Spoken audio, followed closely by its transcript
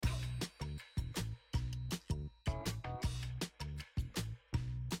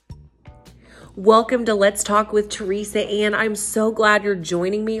Welcome to Let's Talk with Teresa Ann. I'm so glad you're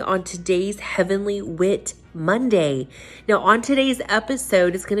joining me on today's Heavenly Wit Monday. Now, on today's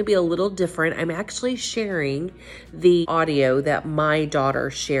episode, it's going to be a little different. I'm actually sharing the audio that my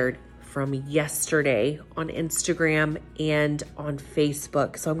daughter shared from yesterday on Instagram and on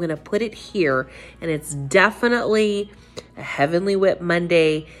Facebook. So I'm going to put it here, and it's definitely a Heavenly Wit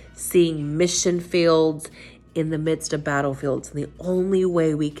Monday, seeing mission fields in the midst of battlefields. And the only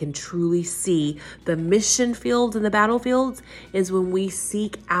way we can truly see the mission fields and the battlefields is when we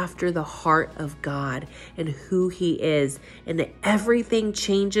seek after the heart of God and who He is. And everything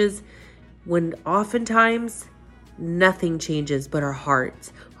changes when oftentimes nothing changes but our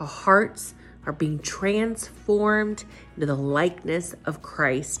hearts. Our hearts are being transformed into the likeness of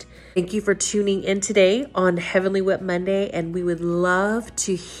Christ. Thank you for tuning in today on Heavenly Wit Monday, and we would love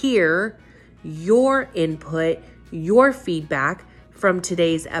to hear your input, your feedback from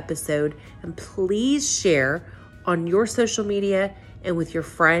today's episode, and please share on your social media and with your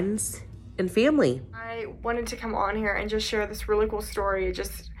friends and family. I wanted to come on here and just share this really cool story,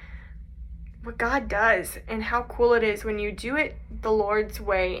 just what God does and how cool it is when you do it the Lord's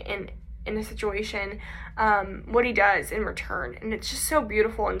way in a situation, what He does in return. And it's just so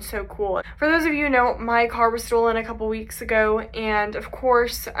beautiful and so cool. For those of you who know, my car was stolen a couple weeks ago, and of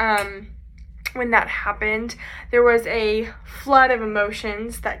course, when that happened, there was a flood of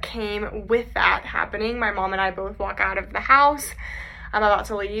emotions that came with that happening. My mom and I both walk out of the house. I'm about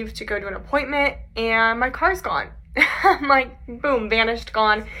to leave to go to an appointment, and my car's gone. I'm like, boom, vanished,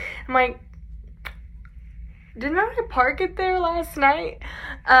 gone. I'm like, didn't I park it there last night?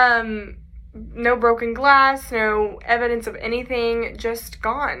 No broken glass, no evidence of anything, just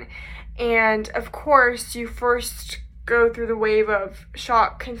gone. And of course, you first go through the wave of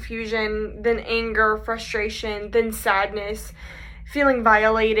shock, confusion, then anger, frustration, then sadness, feeling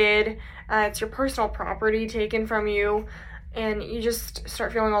violated. It's your personal property taken from you, and you just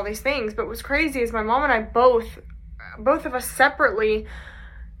start feeling all these things. But what's crazy is my mom and I both of us separately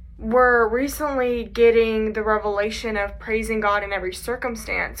were recently getting the revelation of praising God in every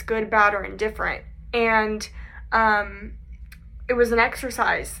circumstance, good, bad, or indifferent. And it was an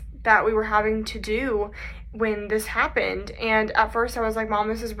exercise that we were having to do when this happened. And at first I was like, Mom,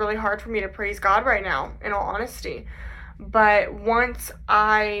 this is really hard for me to praise God right now, in all honesty. But once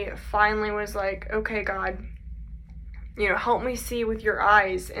I finally was like, okay, God, help me see with your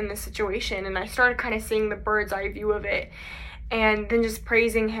eyes in this situation. And I started kind of seeing the bird's eye view of it, and then just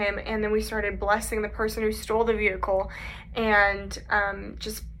praising Him. And then we started blessing the person who stole the vehicle, and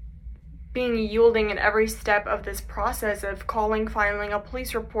just being yielding in every step of this process of filing a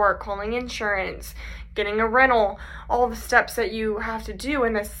police report, calling insurance, getting a rental, all the steps that you have to do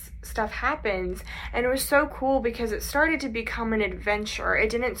when this stuff happens. And it was so cool because it started to become an adventure. It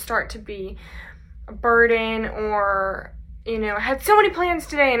didn't start to be a burden or, I had so many plans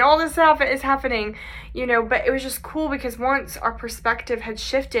today and all this stuff is happening, but it was just cool because once our perspective had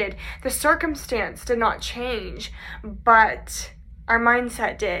shifted, the circumstance did not change, but our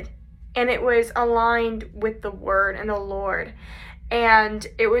mindset did. And it was aligned with the Word and the Lord. And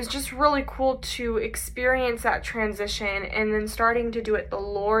it was just really cool to experience that transition and then starting to do it the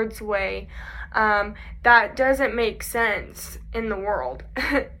Lord's way. That doesn't make sense in the world.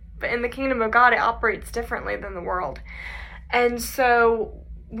 But in the kingdom of God, it operates differently than the world. And so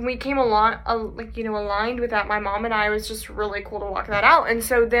when we came aligned with that, my mom and I, was just really cool to walk that out. And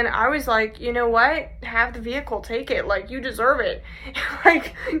so then I was like, you know what? Have the vehicle, take it. Like, you deserve it.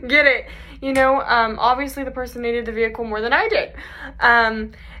 Like, get it. Obviously the person needed the vehicle more than I did.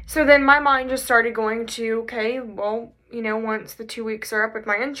 So then my mind just started going to, okay, well, once the 2 weeks are up with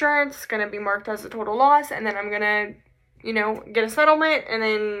my insurance, it's going to be marked as a total loss. And then I'm going to, get a settlement and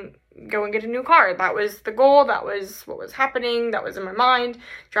then go and get a new car. That was the goal. That was what was happening. That was in my mind.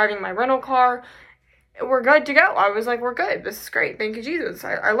 Driving my rental car. We're good to go. I was like, we're good. This is great. Thank you, Jesus.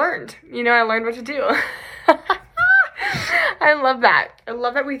 I learned. I learned what to do. I love that. I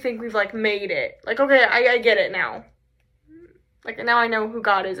love that we think we've made it. Okay, I get it now. Now I know who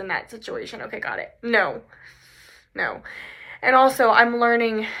God is in that situation. Okay, got it. No. And also, I'm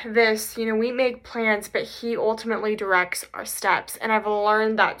learning this, we make plans, but He ultimately directs our steps. And I've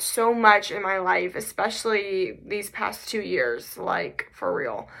learned that so much in my life, especially these past 2 years, for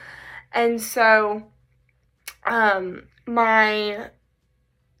real. And so, I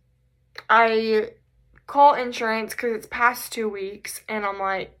call insurance because it's past 2 weeks, and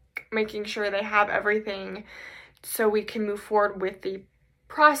I'm making sure they have everything so we can move forward with the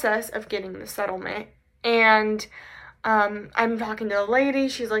process of getting the settlement. And I'm talking to the lady.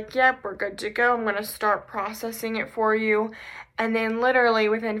 She's like, yep, we're good to go. I'm going to start processing it for you. And then literally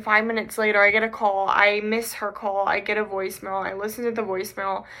within 5 minutes later, I get a call. I miss her call. I get a voicemail. I listen to the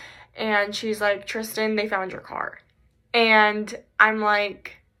voicemail. And she's like, Tristan, they found your car. And I'm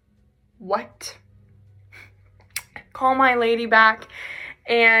like, what? Call my lady back.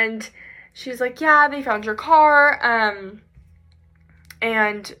 And she's like, yeah, they found your car.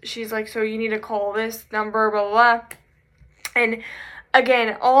 And she's like, so you need to call this number, blah, blah, blah. And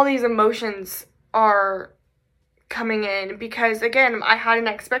again, all these emotions are coming in because, again, I had an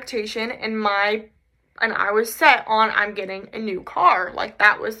expectation and I was set on I'm getting a new car. Like,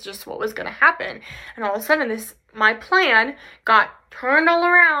 that was just what was going to happen. And all of a sudden, my plan got turned all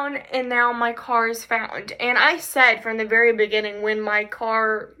around, and now my car is found. And I said from the very beginning when my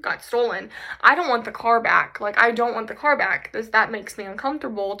car got stolen, I don't want the car back. Like, I don't want the car back. That makes me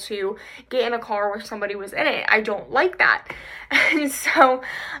uncomfortable to get in a car where somebody was in it. I don't like that. And so,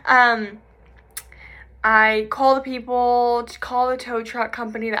 I call the tow truck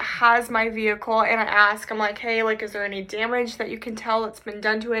company that has my vehicle, and I ask, I'm like, hey, like, is there any damage that you can tell that's been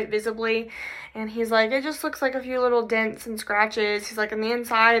done to it visibly? And he's like, it just looks like a few little dents and scratches. He's like, on the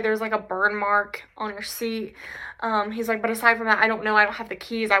inside, there's like a burn mark on your seat. He's like, but aside from that, I don't know. I don't have the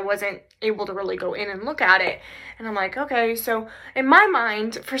keys. I wasn't able to really go in and look at it. And I'm like, okay. So in my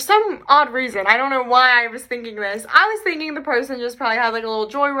mind, for some odd reason, I don't know why I was thinking this. I was thinking the person just probably had like a little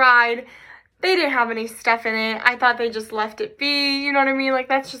joyride. They didn't have any stuff in it. I thought they just left it be. You know what I mean? Like,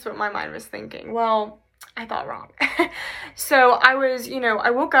 that's just what my mind was thinking. Well, I thought wrong. So I was,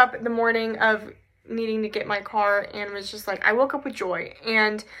 I woke up the morning of needing to get my car and was just like, I woke up with joy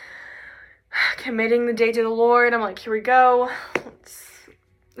and committing the day to the Lord. I'm like, here we go.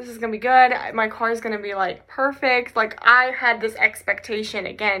 This is going to be good. My car is going to be like perfect. Like, I had this expectation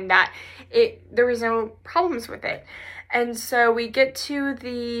again that there was no problems with it. And so we get to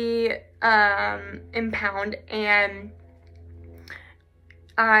the impound, and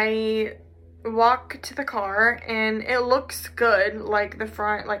I walk to the car, and it looks good. Like, the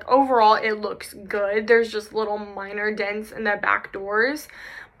front, like, overall it looks good. There's just little minor dents in the back doors,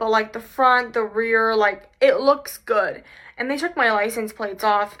 but like the front, the rear, like, it looks good. And they took my license plates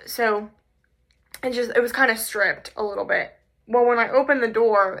off, so it was kind of stripped a little bit. Well, when I opened the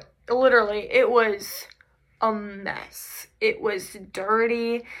door, literally it was a mess. It was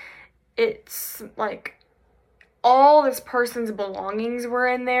dirty. It's like all this person's belongings were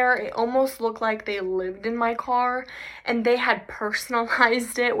in there. It almost looked like they lived in my car, and they had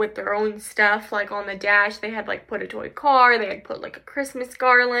personalized it with their own stuff. Like, on the dash, they had like put a toy car. They had put like a Christmas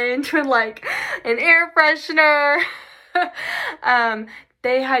garland with like an air freshener.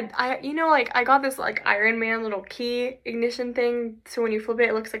 They had, I got this like Iron Man little key ignition thing. So when you flip it,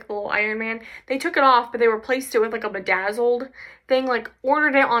 it looks like the little Iron Man. They took it off, but they replaced it with like a bedazzled thing. Like,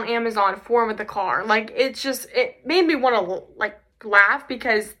 ordered it on Amazon for the car. Like, it made me want to like laugh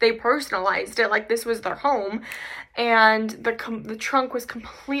because they personalized it. Like, this was their home. And the trunk was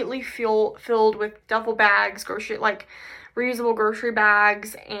completely filled with duffel bags, reusable grocery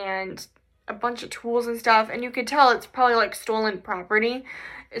bags, and a bunch of tools and stuff, and you could tell it's probably like stolen property.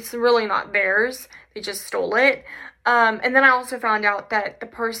 It's really not theirs. They just stole it. And then I also found out that the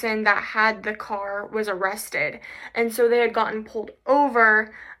person that had the car was arrested, and so they had gotten pulled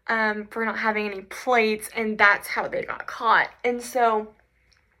over for not having any plates, and that's how they got caught. And so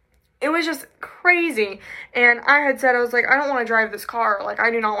it was just crazy. And I had said, I was like, I don't want to drive this car. Like,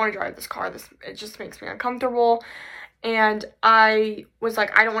 I do not want to drive this car. It just makes me uncomfortable. And I was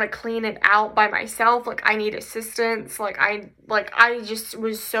like, I don't want to clean it out by myself. Like, I need assistance. I just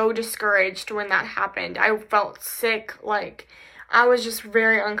was so discouraged when that happened. I felt sick. Like, I was just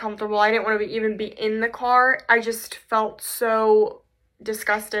very uncomfortable. I didn't want to even be in the car. I just felt so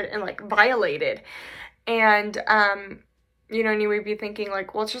disgusted and like violated. And, and you would be thinking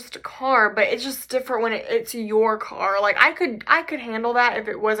like, well, it's just a car, but it's just different when it's your car. Like, I could handle that if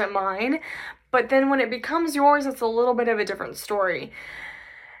it wasn't mine. But then when it becomes yours, it's a little bit of a different story.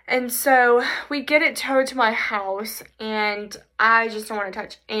 And so we get it towed to my house, and I just don't want to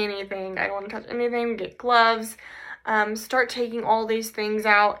touch anything. I don't want to touch anything, get gloves, start taking all these things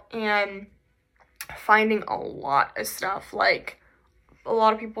out and finding a lot of stuff, like a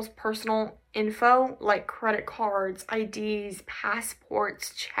lot of people's personal info, like credit cards, IDs,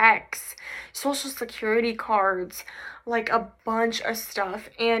 passports, checks, social security cards, like a bunch of stuff.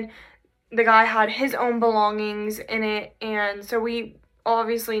 And the guy had his own belongings in it, and so we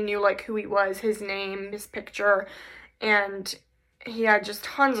obviously knew like who he was, his name, his picture, and he had just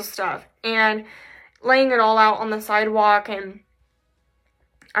tons of stuff. And laying it all out on the sidewalk, and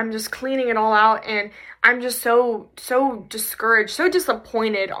I'm just cleaning it all out, and I'm just so discouraged, so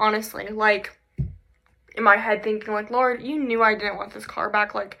disappointed, honestly. Like, in my head thinking, like, Lord, you knew I didn't want this car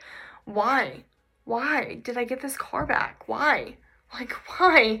back. Like, why? Why did I get this car back? Why? Like,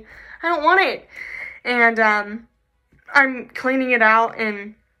 why? I don't want it. And I'm cleaning it out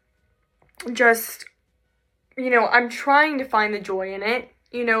and just, I'm trying to find the joy in it.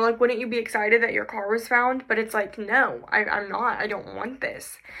 Like, wouldn't you be excited that your car was found? But it's like, no, I'm not. I don't want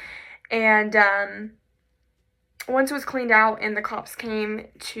this. And once it was cleaned out and the cops came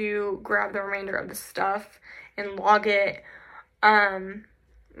to grab the remainder of the stuff and log it,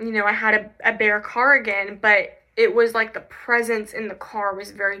 I had a bare car again, but it was like the presence in the car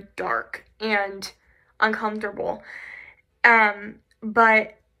was very dark and uncomfortable.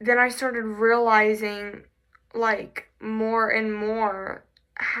 But then I started realizing, like, more and more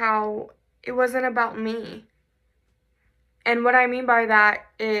how it wasn't about me. And what I mean by that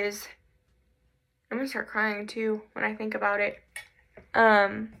is, I'm gonna start crying too when I think about it.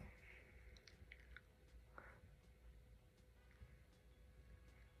 I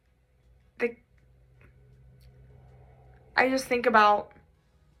just think about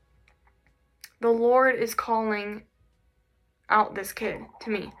the Lord is calling out this kid to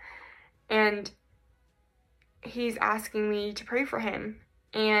me, and he's asking me to pray for him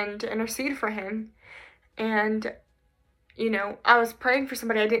and intercede for him. And I was praying for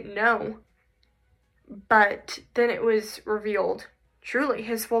somebody I didn't know, but then it was revealed truly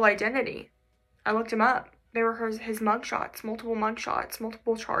his full identity. I looked him up. They were his mugshots,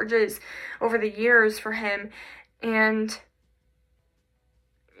 multiple charges over the years for him. And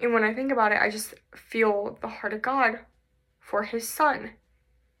when I think about it, I just feel the heart of God for his son.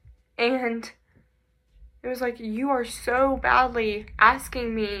 And it was like, you are so badly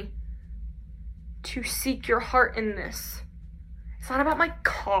asking me to seek your heart in this. It's not about my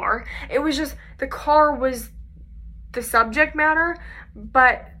car. It was just, the car was the subject matter,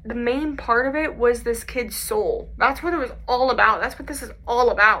 but the main part of it was this kid's soul. That's what it was all about. That's what this is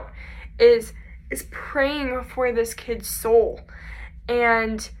all about, is praying for this kid's soul.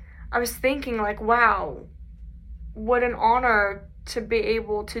 And I was thinking, like, wow, what an honor to be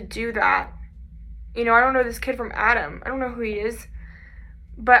able to do that. I don't know this kid from Adam. I don't know who he is.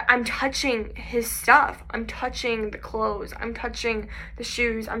 But I'm touching his stuff. I'm touching the clothes. I'm touching the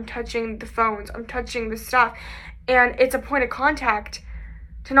shoes. I'm touching the phones. I'm touching the stuff. And it's a point of contact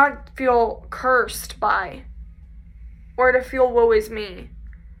to not feel cursed by or to feel woe is me,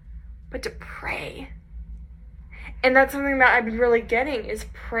 but to pray. And that's something that I've been really getting is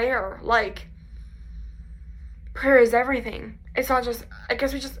prayer. Like, prayer is everything. It's not just, I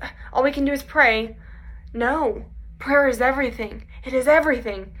guess all we can do is pray. No, prayer is everything. It is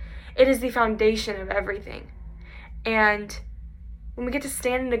everything. It is the foundation of everything. And when we get to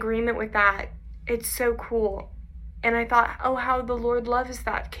stand in agreement with that, it's so cool. And I thought, oh, how the Lord loves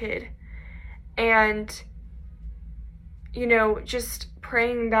that kid. And, just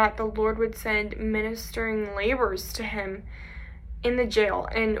praying that the Lord would send ministering labors to him in the jail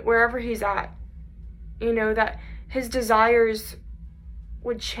and wherever he's at. That his desires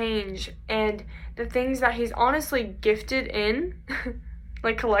would change, and the things that he's honestly gifted in,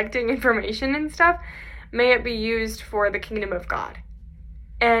 like collecting information and stuff, may it be used for the kingdom of God.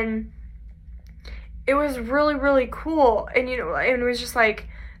 And it was really, really cool. And, it was just like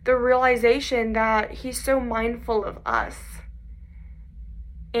the realization that he's so mindful of us.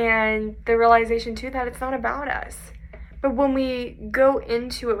 And the realization, too, that it's not about us. But when we go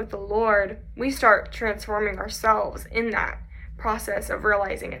into it with the Lord, we start transforming ourselves in that process of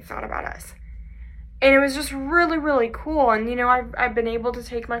realizing it's not about us. And it was just really, really cool. And, I've been able to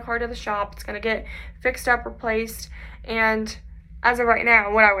take my car to the shop. It's going to get fixed up, replaced. And as of right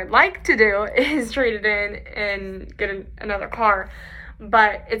now, what I would like to do is trade it in and get another car.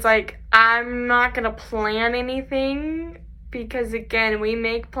 But it's like, I'm not going to plan anything because, again, we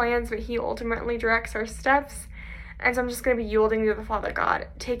make plans, but he ultimately directs our steps. And so I'm just going to be yielding to the Father God,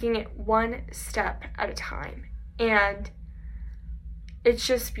 taking it one step at a time. And it's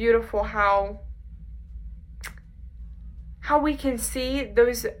just beautiful how we can see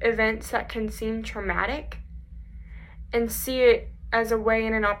those events that can seem traumatic and see it as a way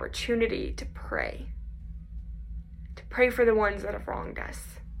and an opportunity to pray. To pray for the ones that have wronged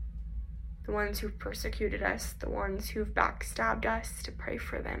us, the ones who've persecuted us, the ones who've backstabbed us, to pray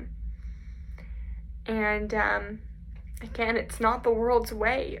for them. And again, it's not the world's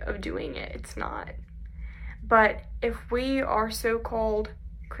way of doing it. It's not. But if we are so-called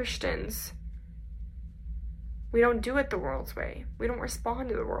Christians, we don't do it the world's way. We don't respond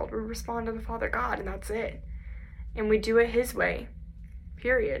to the world. We respond to the Father God, and that's it. And we do it his way,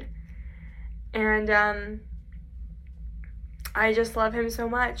 period. And I just love him so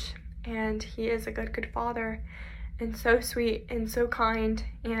much, and he is a good father, and so sweet and so kind.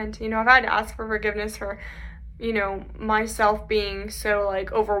 And I've had to ask for forgiveness for myself being so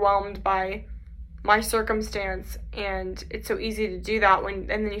like overwhelmed by my circumstance, and it's so easy to do that and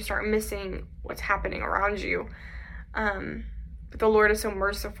then you start missing what's happening around you. But the Lord is so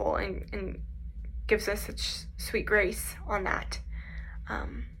merciful and gives us such sweet grace on that.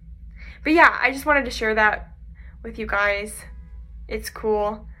 But yeah, I just wanted to share that with you guys. It's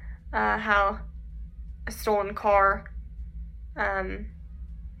cool how a stolen car,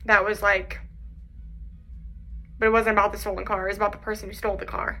 that was like, but it wasn't about the stolen car, it was about the person who stole the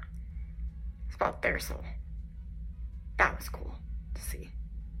car. It's about their soul. That was cool to see.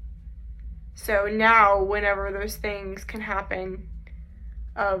 So now, whenever those things can happen,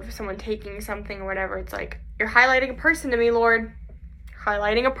 of someone taking something or whatever, it's like, you're highlighting a person to me, Lord. You're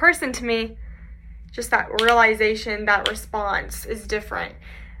highlighting a person to me. Just that realization, that response is different.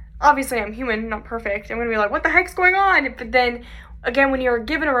 Obviously, I'm human, not perfect. I'm going to be like, what the heck's going on? But then, again, when you're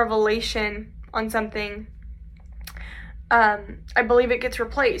given a revelation on something, I believe it gets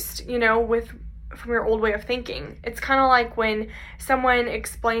replaced, from your old way of thinking. It's kind of like when someone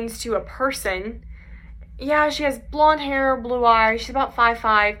explains to a person, yeah, she has blonde hair, blue eyes, she's about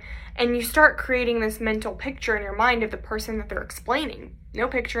 5'5", and you start creating this mental picture in your mind of the person that they're explaining. No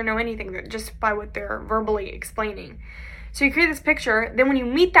picture, no anything, just by what they're verbally explaining. So you create this picture, then when you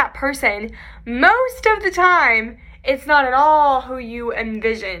meet that person, most of the time, it's not at all who you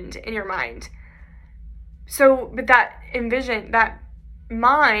envisioned in your mind. So, but that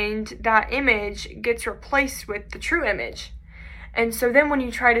mind, that image gets replaced with the true image. And so then when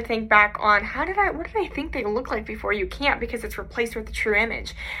you try to think back on what did I think they looked like before, you can't, because it's replaced with the true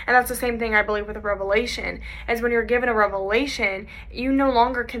image. And that's the same thing I believe with a revelation, as when you're given a revelation, you no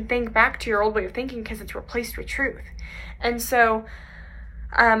longer can think back to your old way of thinking because it's replaced with truth. And so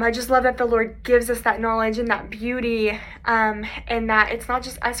I just love that the Lord gives us that knowledge and that beauty, and that it's not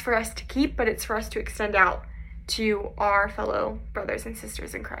just for us to keep, but it's for us to extend out to our fellow brothers and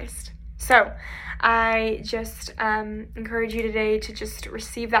sisters in Christ. So I just encourage you today to just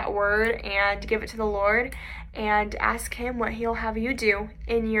receive that word and give it to the Lord and ask him what he'll have you do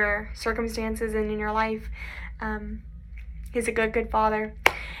in your circumstances and in your life. He's a good father.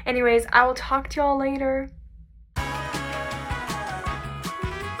 Anyways, I will talk to y'all later.